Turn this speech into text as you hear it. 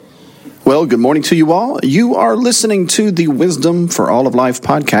Well, good morning to you all. You are listening to the Wisdom for All of Life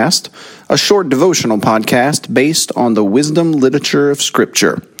podcast, a short devotional podcast based on the wisdom literature of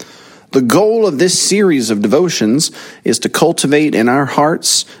Scripture. The goal of this series of devotions is to cultivate in our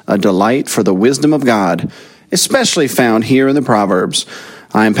hearts a delight for the wisdom of God, especially found here in the Proverbs.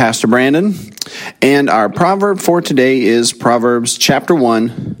 I am Pastor Brandon, and our proverb for today is Proverbs chapter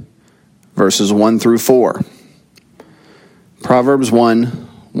 1, verses 1 through 4. Proverbs 1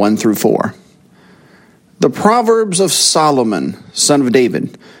 through 4. The Proverbs of Solomon, son of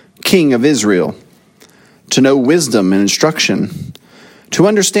David, king of Israel, to know wisdom and instruction, to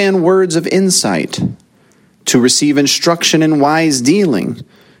understand words of insight, to receive instruction in wise dealing,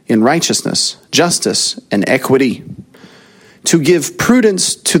 in righteousness, justice, and equity, to give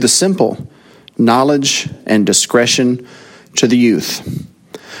prudence to the simple, knowledge and discretion to the youth.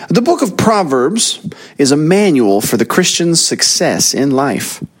 The book of Proverbs is a manual for the Christian's success in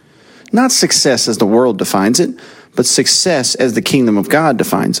life. Not success as the world defines it, but success as the kingdom of God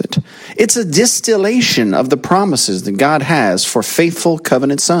defines it. It's a distillation of the promises that God has for faithful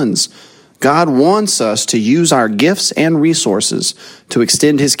covenant sons. God wants us to use our gifts and resources to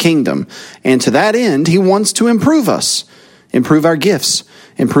extend His kingdom, and to that end, He wants to improve us, improve our gifts,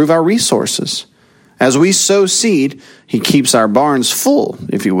 improve our resources. As we sow seed, He keeps our barns full,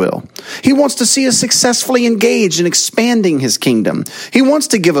 if you will. He wants to see us successfully engaged in expanding His kingdom. He wants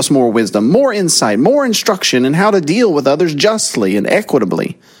to give us more wisdom, more insight, more instruction in how to deal with others justly and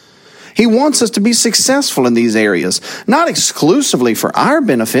equitably. He wants us to be successful in these areas, not exclusively for our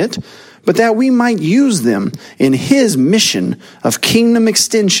benefit, but that we might use them in His mission of kingdom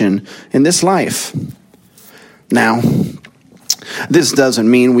extension in this life. Now, this doesn't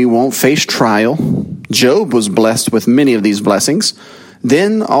mean we won't face trial. Job was blessed with many of these blessings.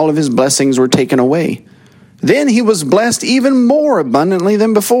 Then all of his blessings were taken away. Then he was blessed even more abundantly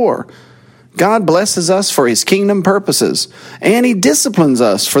than before. God blesses us for His kingdom purposes, and He disciplines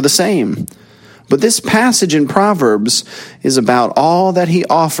us for the same. But this passage in Proverbs is about all that He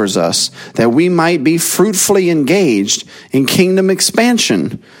offers us, that we might be fruitfully engaged in kingdom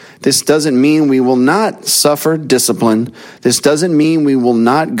expansion. This doesn't mean we will not suffer discipline. This doesn't mean we will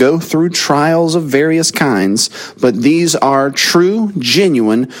not go through trials of various kinds, but these are true,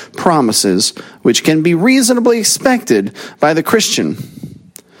 genuine promises which can be reasonably expected by the Christian.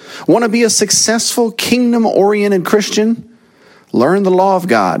 Want to be a successful, kingdom-oriented Christian? Learn the law of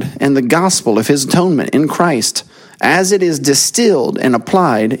God and the gospel of His atonement in Christ, as it is distilled and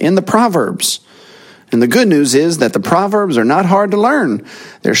applied in the Proverbs. And the good news is that the Proverbs are not hard to learn.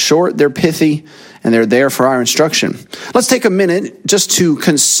 They're short, they're pithy, and they're there for our instruction. Let's take a minute just to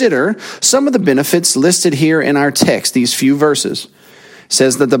consider some of the benefits listed here in our text, these few verses. It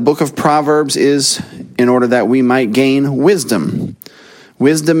says that the book of Proverbs is in order that we might gain wisdom.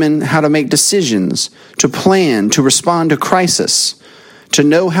 Wisdom in how to make decisions, to plan, to respond to crisis, to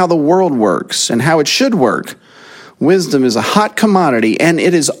know how the world works and how it should work. Wisdom is a hot commodity, and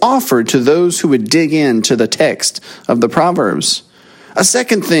it is offered to those who would dig into the text of the Proverbs. A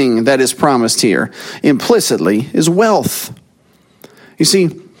second thing that is promised here, implicitly, is wealth. You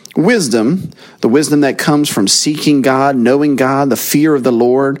see, wisdom, the wisdom that comes from seeking God, knowing God, the fear of the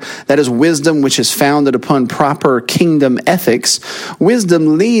Lord, that is wisdom which is founded upon proper kingdom ethics.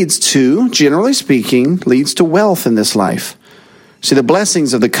 Wisdom leads to, generally speaking, leads to wealth in this life. See, the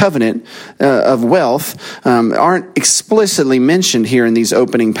blessings of the covenant of wealth aren't explicitly mentioned here in these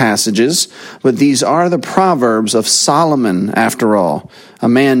opening passages, but these are the Proverbs of Solomon, after all, a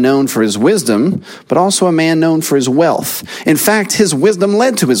man known for his wisdom, but also a man known for his wealth. In fact, his wisdom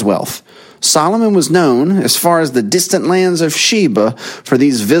led to his wealth. Solomon was known, as far as the distant lands of Sheba, for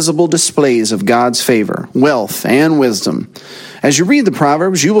these visible displays of God's favor, wealth, and wisdom. As you read the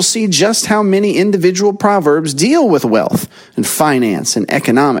Proverbs, you will see just how many individual Proverbs deal with wealth and finance and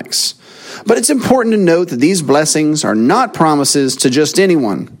economics. But it's important to note that these blessings are not promises to just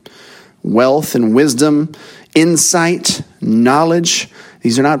anyone. Wealth and wisdom, insight, knowledge,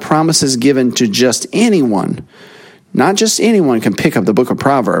 these are not promises given to just anyone. Not just anyone can pick up the book of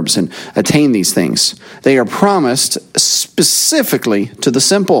Proverbs and attain these things. They are promised specifically to the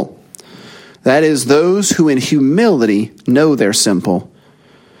simple. That is, those who in humility know they're simple.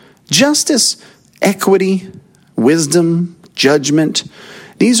 Justice, equity, wisdom, judgment,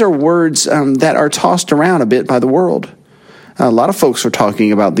 these are words that are tossed around a bit by the world. A lot of folks are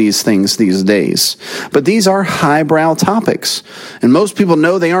talking about these things these days, but these are highbrow topics, and most people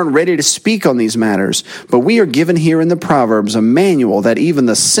know they aren't ready to speak on these matters, but we are given here in the Proverbs a manual that even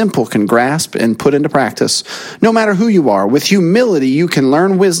the simple can grasp and put into practice. No matter who you are, with humility you can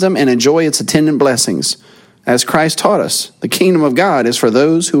learn wisdom and enjoy its attendant blessings. As Christ taught us, the kingdom of God is for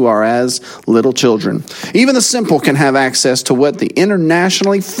those who are as little children. Even the simple can have access to what the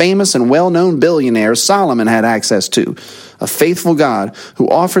internationally famous and well-known billionaire Solomon had access to, a faithful God who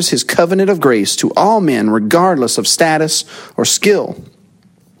offers his covenant of grace to all men regardless of status or skill.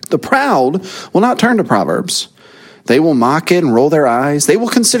 The proud will not turn to Proverbs. They will mock it and roll their eyes. They will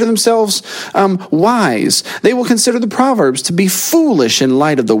consider themselves wise. They will consider the Proverbs to be foolish in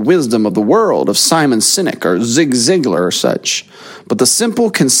light of the wisdom of the world, of Simon Sinek or Zig Ziglar or such. But the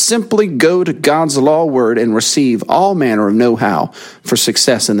simple can simply go to God's law word and receive all manner of know-how for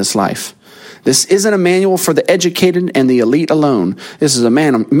success in this life. This isn't a manual for the educated and the elite alone. This is a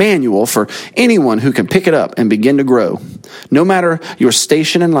manual for anyone who can pick it up and begin to grow. No matter your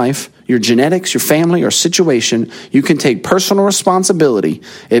station in life, your genetics, your family, or situation, you can take personal responsibility,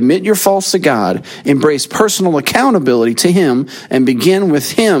 admit your faults to God, embrace personal accountability to Him, and begin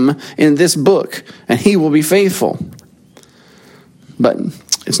with Him in this book, and He will be faithful. But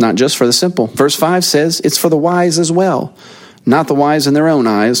it's not just for the simple. Verse 5 says it's for the wise as well. Not the wise in their own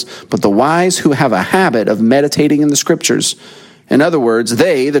eyes, but the wise who have a habit of meditating in the Scriptures. In other words,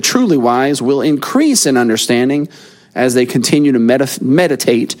 they, the truly wise, will increase in understanding as they continue to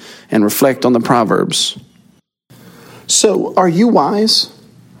meditate and reflect on the Proverbs. So, are you wise?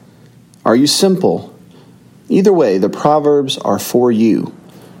 Are you simple? Either way, the Proverbs are for you.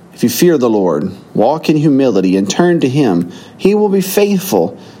 If you fear the Lord, walk in humility, and turn to Him, He will be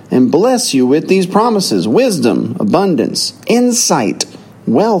faithful and bless you with these promises: wisdom, abundance, insight,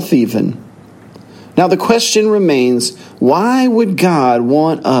 wealth even. Now the question remains, why would God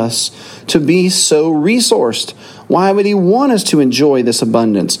want us to be so resourced? Why would He want us to enjoy this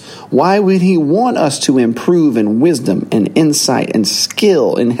abundance? Why would He want us to improve in wisdom and insight and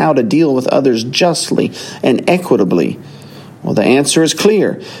skill in how to deal with others justly and equitably? Well, the answer is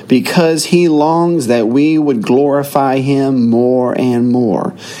clear. Because He longs that we would glorify Him more and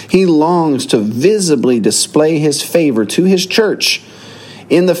more. He longs to visibly display His favor to His church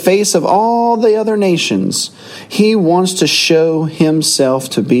in the face of all the other nations. He wants to show Himself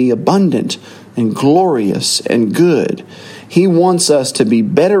to be abundant and glorious and good. He wants us to be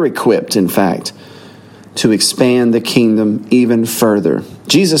better equipped, in fact, to expand the kingdom even further.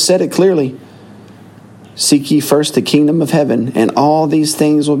 Jesus said it clearly. Seek ye first the kingdom of heaven, and all these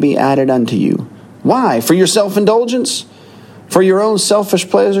things will be added unto you. Why? For your self-indulgence? For your own selfish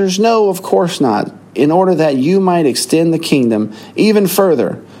pleasures? No, of course not. In order that you might extend the kingdom even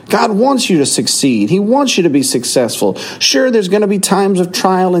further. God wants you to succeed. He wants you to be successful. Sure, there's going to be times of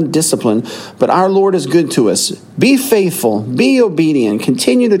trial and discipline, but our Lord is good to us. Be faithful. Be obedient.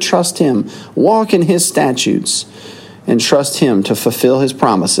 Continue to trust Him. Walk in His statutes. And trust Him to fulfill His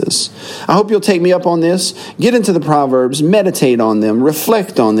promises. I hope you'll take me up on this. Get into the Proverbs, meditate on them,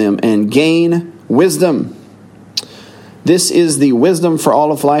 reflect on them, and gain wisdom. This is the Wisdom for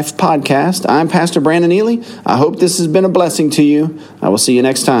All of Life podcast. I'm Pastor Brandon Ely. I hope this has been a blessing to you. I will see you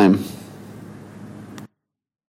next time.